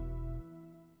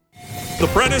The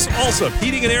Prentice Alsop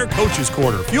Heating and Air Coaches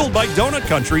Corner, fueled by Donut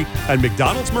Country and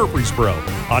McDonald's Murfreesboro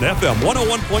on FM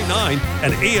 101.9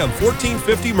 and AM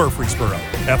 1450 Murfreesboro,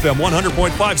 FM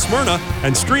 100.5 Smyrna,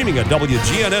 and streaming at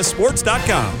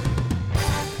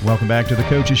WGNSSports.com. Welcome back to the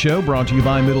Coaches Show, brought to you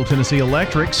by Middle Tennessee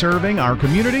Electric, serving our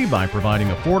community by providing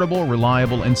affordable,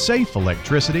 reliable, and safe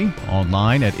electricity.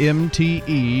 Online at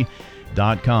mte.com.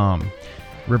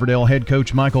 Riverdale head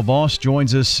coach Michael Voss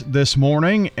joins us this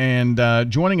morning, and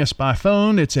joining us by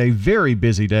phone. It's a very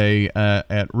busy day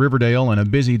at Riverdale and a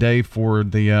busy day for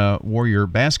the Warrior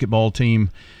basketball team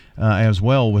as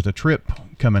well, with a trip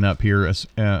coming up here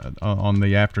on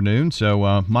the afternoon.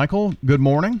 So, Michael, good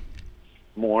morning.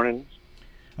 Morning.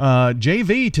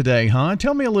 JV today, huh?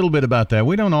 Tell me a little bit about that.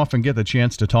 We don't often get the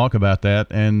chance to talk about that,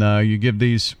 and you give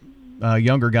these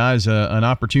younger guys an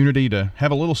opportunity to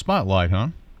have a little spotlight, huh?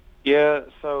 Yeah,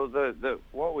 so the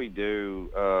what we do,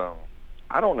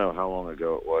 I don't know how long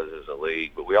ago it was as a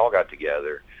league, but we all got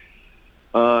together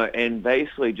and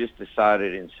basically just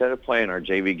decided, instead of playing our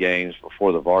JV games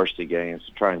before the varsity games,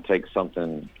 to try and take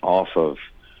something off of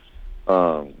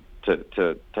to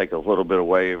take a little bit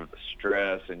away of the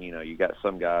stress. And, you know, you got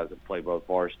some guys that play both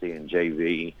varsity and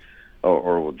JV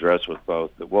or will dress with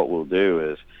both. But what we'll do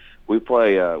is we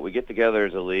get together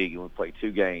as a league and we play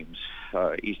 2 games.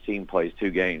 Each team plays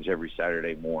 2 games every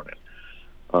Saturday morning.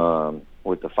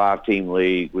 With the 5-team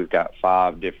league, we've got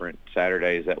 5 different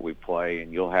Saturdays that we play,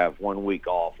 and you'll have 1 week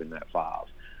off in that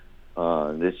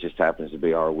 5. This just happens to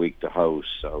be our week to host.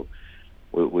 So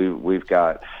we've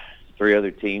got 3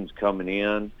 other teams coming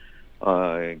in,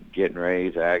 getting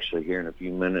ready to actually here in a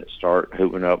few minutes start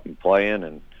hooping up and playing,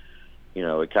 and you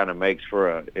know, it kind of makes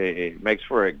for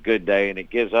a good day, and it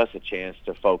gives us a chance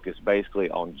to focus basically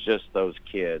on just those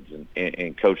kids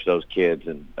and coach those kids,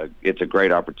 and it's a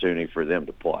great opportunity for them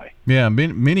to play. Yeah,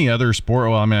 many other sport.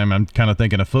 Well, I mean, I'm kind of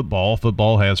thinking of football.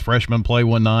 Football has freshmen play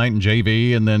one night and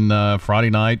JV, and then Friday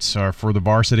nights are for the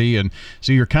varsity, and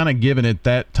so you're kind of giving it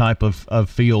that type of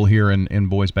feel here in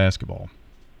boys basketball.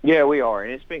 Yeah, we are,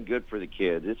 and it's been good for the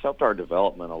kids. It's helped our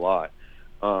development a lot.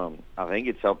 I think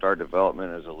it's helped our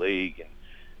development as a league. And,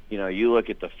 you know, you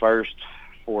look at the first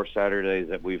 4 Saturdays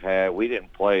that we've had, we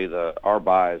didn't play our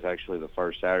bye is actually the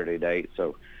first Saturday date.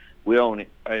 So we don't,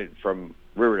 from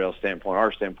Riverdale's standpoint,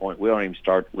 our standpoint, we don't even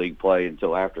start league play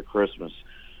until after Christmas.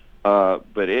 But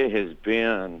it has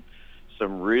been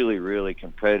some really, really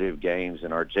competitive games,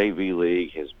 and our JV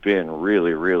league has been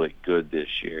really, really good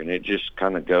this year. And it just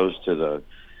kind of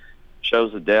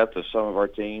shows the depth of some of our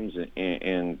teams,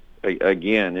 and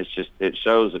again, it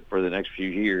shows that for the next few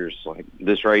years, like,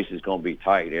 this race is going to be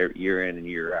tight year in and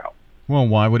year out. Well,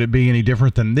 why would it be any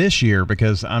different than this year?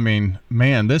 Because, I mean,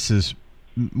 man, this is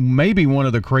maybe one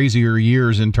of the crazier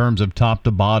years in terms of top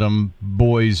to bottom,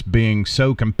 boys being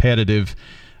so competitive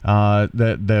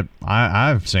that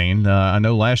I've seen. I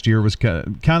know last year was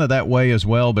kind of that way as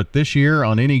well, but this year,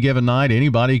 on any given night,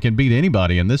 anybody can beat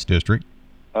anybody in this district.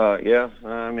 Yeah,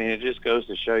 I mean, it just goes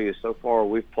to show you, so far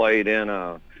we've played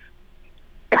in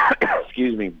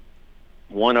excuse me,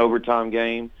 1 overtime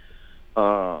game.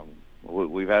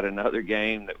 We've had another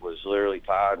game that was literally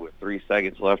tied with 3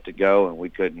 seconds left to go, and we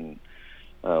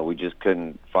just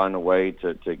couldn't find a way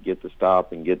to get the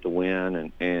stop and get the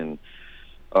win. And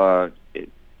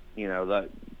you know, that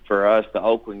for us, the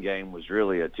Oakland game was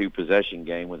really a 2-possession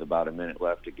game with about a minute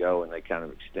left to go, and they kind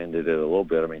of extended it a little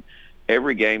bit. I mean,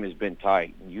 every game has been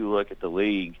tight. And you look at the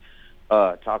league,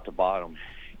 top to bottom,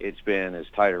 it's been as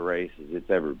tight a race as it's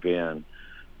ever been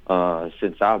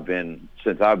since I've been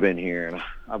here, and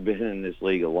I've been in this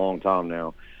league a long time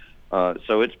now.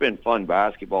 So it's been fun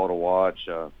basketball to watch.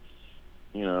 You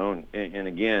know, and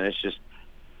again, it's just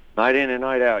night in and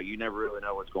night out. You never really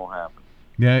know what's going to happen.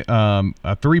 Yeah,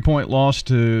 a 3-point loss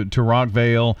to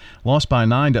Rockvale, lost by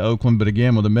 9 to Oakland, but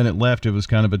again, with a minute left, it was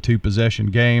kind of a 2-possession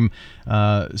game.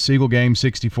 Siegel game,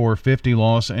 64-50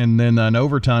 loss, and then an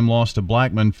overtime loss to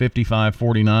Blackman,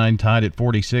 55-49, tied at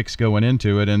 46 going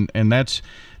into it, and that's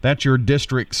your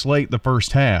district slate the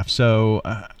first half. So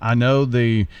I know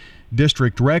the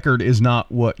district record is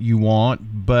not what you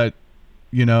want, but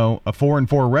you know, a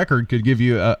 4-4 record could give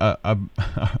you a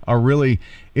really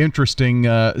interesting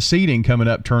seeding coming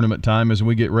up tournament time as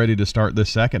we get ready to start this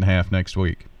second half next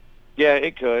week. Yeah,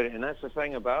 it could, and that's the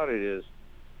thing about it is,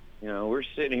 you know, we're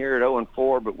sitting here at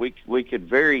 0-4, but we could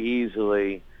very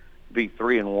easily be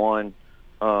 3-1.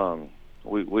 There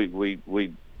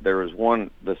was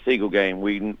the Siegel game.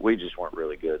 We just weren't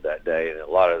really good that day, and a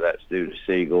lot of that's due to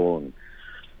Siegel,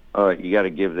 and you got to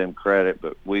give them credit,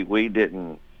 but we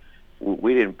didn't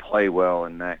play well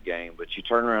in that game. But you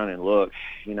turn around and look,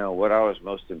 you know, what I was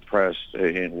most impressed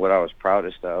and what I was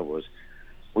proudest of was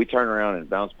we turned around and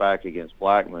bounced back against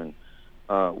Blackman.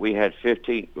 We had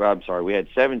 17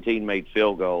 made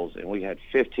field goals, and we had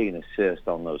 15 assists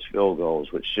on those field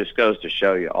goals, which just goes to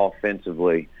show you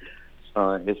offensively.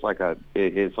 It's like I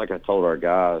told our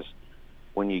guys,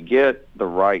 when you get the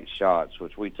right shots,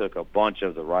 which we took a bunch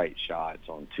of the right shots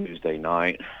on Tuesday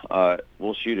night,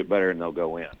 we'll shoot it better and they'll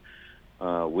go in.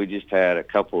 We just had a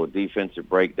couple of defensive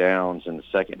breakdowns in the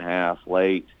second half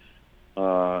late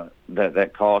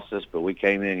that cost us, but we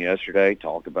came in yesterday,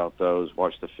 talked about those,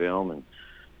 watched the film, and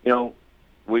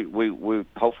we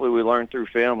hopefully we learn through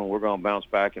film, and we're going to bounce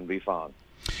back and be fine.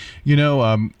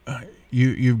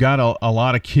 You've got a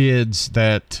lot of kids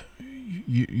that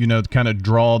kind of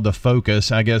draw the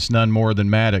focus. I guess none more than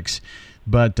Maddox,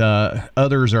 but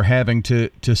others are having to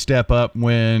step up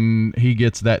when he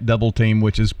gets that double team,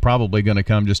 which is probably going to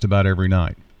come just about every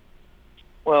night.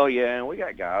 Well, yeah, and we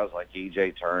got guys like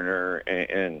E.J. Turner,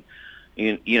 and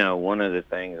one of the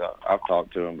things I've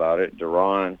talked to him about it,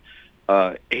 Deron.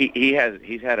 He's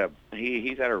had a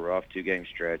rough 2-game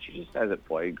stretch. He just hasn't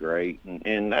played great,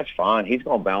 and that's fine. He's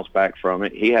going to bounce back from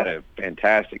it. He had a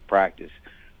fantastic practice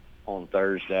on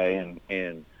Thursday,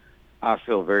 and I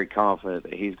feel very confident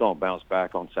that he's going to bounce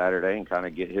back on Saturday and kind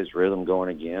of get his rhythm going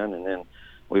again. And then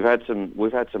we've had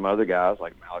some other guys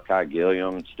like Malachi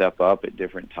Gilliam step up at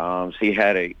different times. He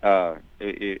had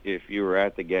if you were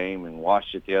at the game and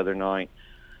watched it the other night,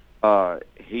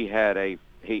 he had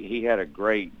a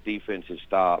great defensive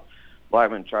stop.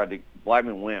 Blackman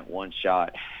went one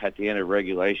shot at the end of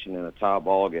regulation in a tie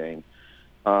ball game,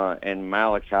 and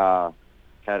Malachi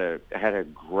had a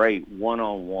great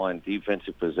one-on-one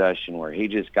defensive possession where he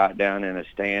just got down in a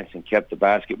stance and kept the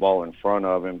basketball in front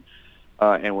of him,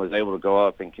 and was able to go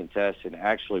up and contest and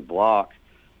actually block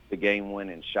the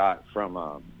game-winning shot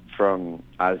from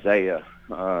Isaiah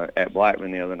at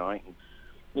Blackman the other night.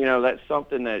 That's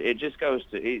something that it just goes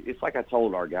to. It's like I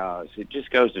told our guys. It just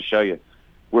goes to show you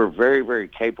we're very, very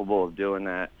capable of doing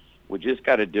that. We just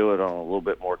got to do it on a little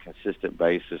bit more consistent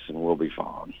basis, and we'll be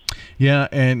fine. Yeah,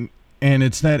 and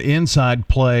it's that inside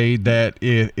play that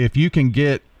if you can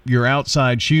get your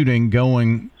outside shooting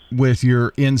going with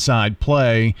your inside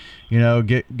play,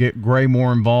 get Gray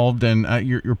more involved, and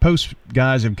your post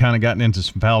guys have kind of gotten into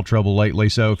some foul trouble lately.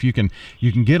 So if you can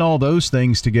get all those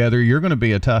things together, you're going to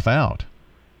be a tough out.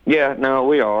 Yeah, no,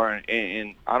 we are,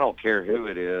 and I don't care who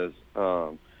it is.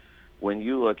 When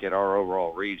you look at our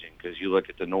overall region, because you look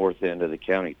at the north end of the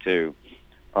county too,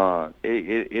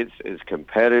 it's as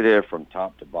competitive from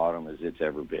top to bottom as it's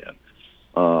ever been.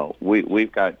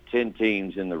 We've got 10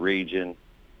 teams in the region,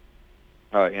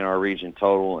 in our region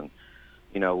total, and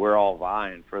we're all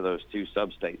vying for those 2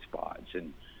 sub-state spots.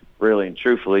 And really and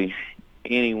truthfully,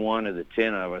 any one of the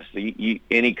 10 of us,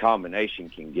 any combination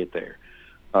can get there.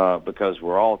 Because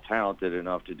we're all talented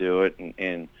enough to do it,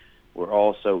 and we're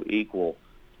all so equal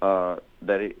that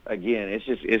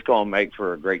it's going to make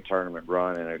for a great tournament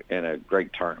run and a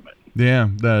great tournament. Yeah,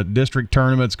 the district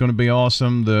tournament's going to be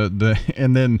awesome.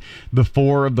 And then the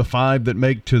 4 of the 5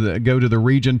 that go to the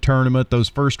region tournament, those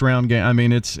first round games. I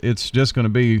mean, it's just going to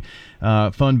be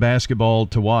fun basketball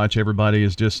to watch. Everybody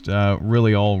is just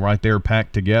really all right there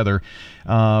packed together.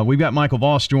 We've got Michael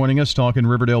Voss joining us talking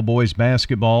Riverdale boys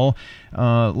basketball.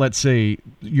 Let's see,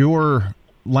 your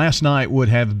last night would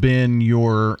have been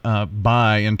your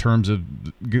bye in terms of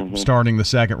starting the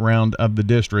second round of the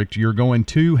district. You're going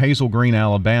to Hazel Green,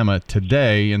 Alabama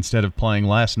today instead of playing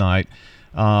last night.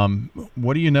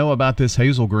 What do you know about this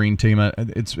Hazel Green team?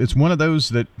 It's one of those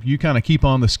that you kind of keep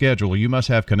on the schedule. You must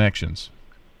have connections.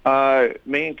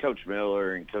 Me and Coach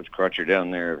Miller and Coach Crutcher down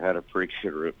there have had a pretty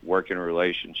good working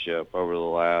relationship over the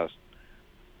last,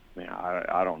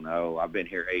 I don't know. I've been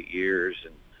here 8 years,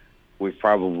 and we've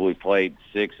probably played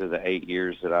 6 of the 8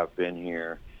 years that I've been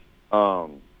here.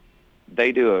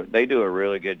 They do a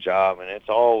really good job, and it's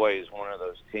always one of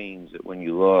those teams that when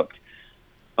you look,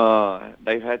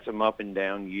 they've had some up and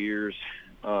down years,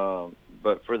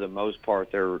 but for the most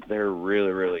part, they're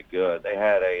really, really good. They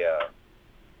had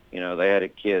a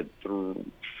kid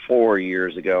 4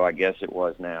 years ago, I guess it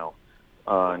was now,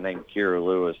 named Kira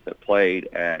Lewis that played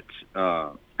at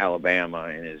Alabama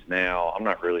and is now, I'm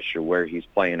not really sure where he's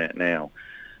playing at now,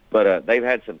 but they've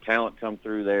had some talent come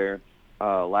through there.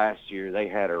 Last year they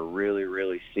had a really,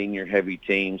 really senior-heavy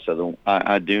team, so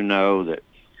I do know that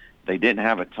they didn't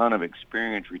have a ton of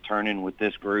experience returning with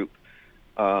this group.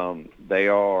 They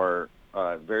are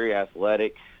very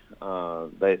athletic.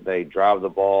 They drive the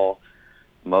ball.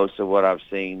 Most of what I've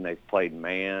seen, they've played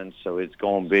man, so it's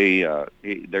going to be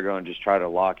they're going to just try to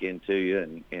lock into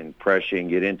you and press you and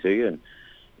get into you. And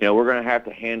we're going to have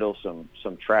to handle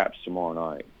some traps tomorrow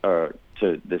night,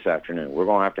 to this afternoon. We're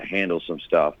going to have to handle some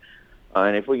stuff.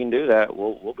 And if we can do that,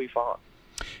 we'll be fine.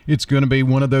 It's going to be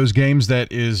one of those games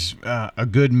that is a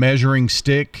good measuring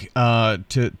stick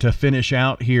to finish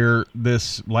out here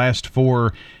this last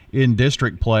 4 in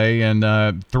district play,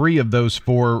 and 3 of those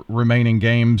 4 remaining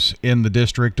games in the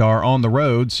district are on the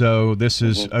road, so this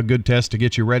is a good test to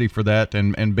get you ready for that,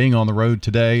 and being on the road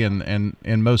today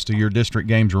and most of your district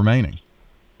games remaining.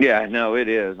 Yeah, no, it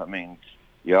is. I mean,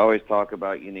 you always talk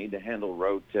about you need to handle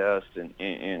road tests,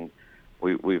 and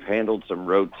we've handled some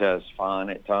road tests fine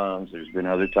at times. There's been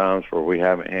other times where we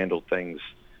haven't handled things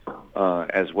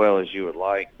as well as you would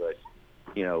like, but,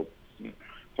 you know,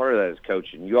 part of that is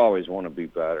coaching. You always want to be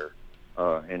better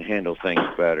and handle things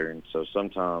better. And so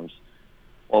sometimes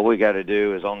what we got to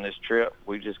do is on this trip,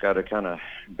 we just got to kind of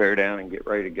bear down and get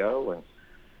ready to go. And,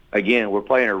 again, we're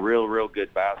playing a real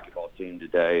good basketball team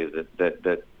today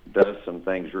that does some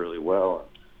things really well.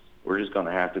 We're just going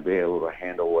to have to be able to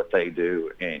handle what they do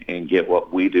and get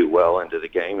what we do well into the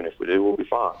game. And if we do, we'll be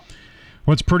fine.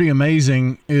 What's pretty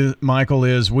amazing, Michael,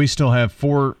 is we still have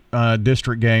 4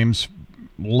 district games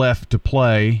left to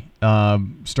play.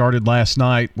 Started last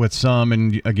night with some,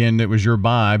 and again, it was your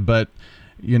bye, but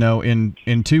you know,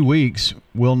 in 2 weeks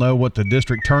we'll know what the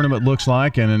district tournament looks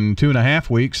like, and in 2.5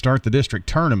 weeks start the district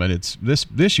tournament. It's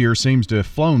this year seems to have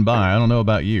flown by. I don't know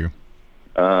about you.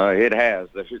 It has.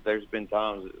 There's been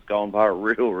times it's gone by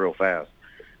real fast.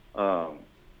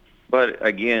 But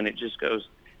again, it just goes.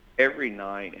 Every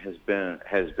night has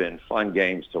been fun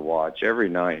games to watch. Every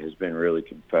night has been really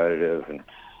competitive, and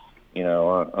you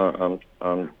know,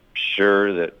 I'm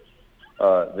sure that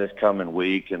this coming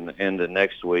week and the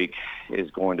next week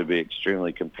is going to be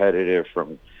extremely competitive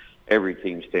from every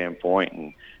team standpoint,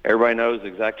 and everybody knows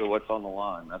exactly what's on the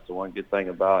line. That's the one good thing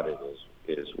about it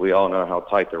is we all know how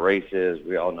tight the race is.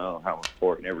 We all know how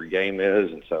important every game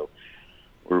is, and so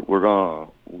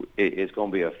it's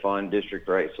going to be a fun district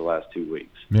race the last 2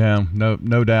 weeks. Yeah,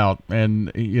 no doubt.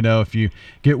 And, you know, if you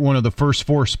get one of the first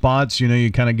 4 spots, you know,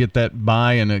 you kind of get that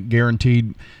bye and a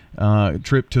guaranteed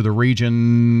trip to the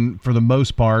region for the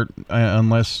most part,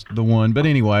 unless the one. But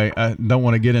anyway, I don't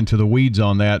want to get into the weeds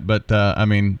on that. But, I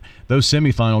mean, those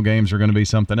semifinal games are going to be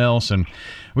something else, and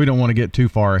we don't want to get too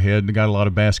far ahead. We've got a lot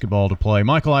of basketball to play.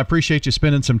 Michael, I appreciate you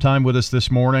spending some time with us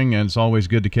this morning, and it's always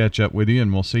good to catch up with you,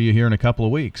 and we'll see you here in a couple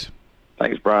of weeks.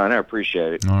 Thanks, Brian. I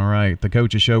appreciate it. All right. The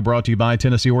Coaches Show brought to you by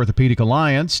Tennessee Orthopedic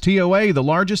Alliance. TOA, the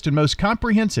largest and most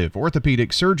comprehensive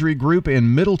orthopedic surgery group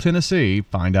in Middle Tennessee.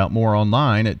 Find out more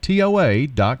online at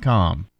TOA.com.